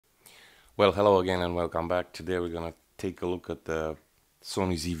Well, hello again and welcome back. Today we're gonna take a look at the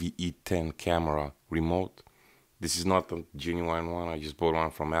Sony ZV-E10 camera remote. This is not a genuine one, I just bought one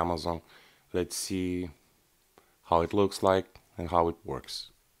from Amazon. Let's see how it looks like and how it works.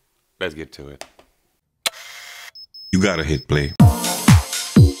 Let's get to it. You gotta hit play.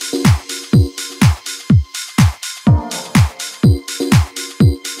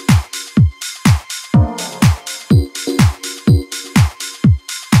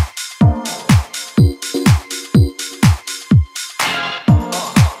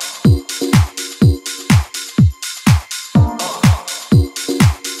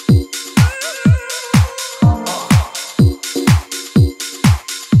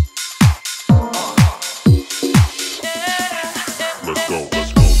 Let's go.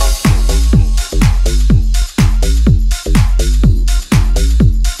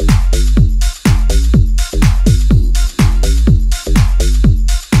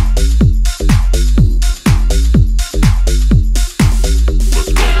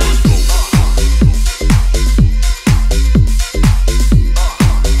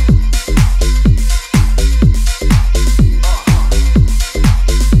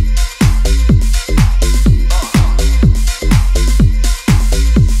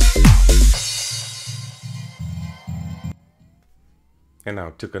 And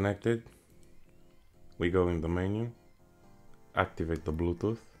now to connect it, we go in the menu, activate the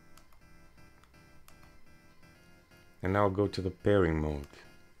Bluetooth, and now go to the pairing mode.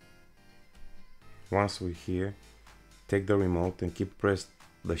 Once we're here, take the remote and keep pressed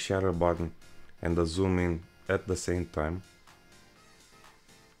the shutter button and the zoom in at the same time.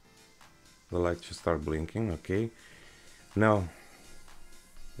 The light should start blinking, okay. Now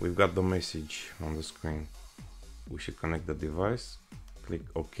we've got the message on the screen. We should connect the device. Click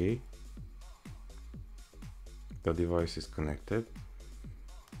OK. The device is connected.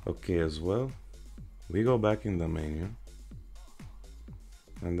 OK as well. We go back in the menu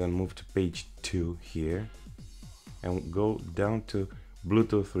and then move to page 2 here and go down to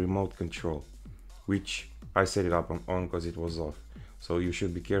Bluetooth remote control, which I set it up on because it was off. So you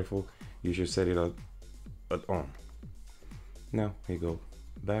should be careful. You should set it at on. Now we go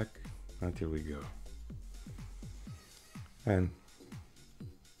back until we go. And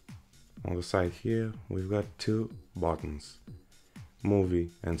on the side here we've got two buttons, movie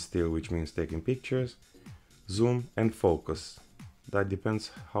and still, which means taking pictures, zoom and focus. That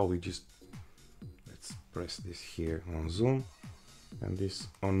depends how we just, let's press this here on zoom and this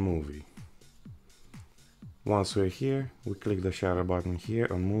on movie. Once we're here, we click the shutter button here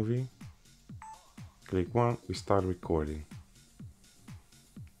on movie, click one, we start recording,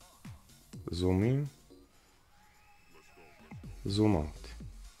 zoom in, zoom out,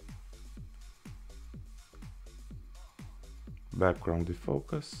 background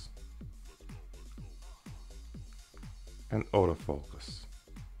defocus, and autofocus.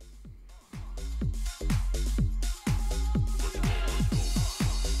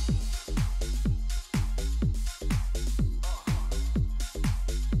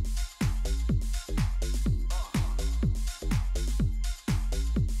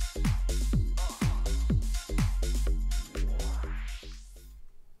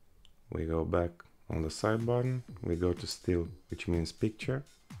 We go back on the side button, we go to still, which means picture.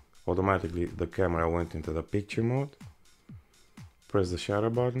 Automatically the camera went into the picture mode. Press the shutter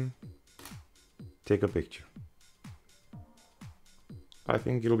button, take a picture. I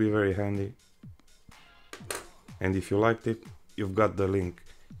think it'll be very handy. And if you liked it, you've got the link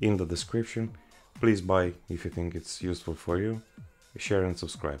in the description. Please buy if you think it's useful for you. Share and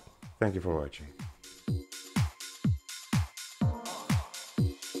subscribe. Thank you for watching.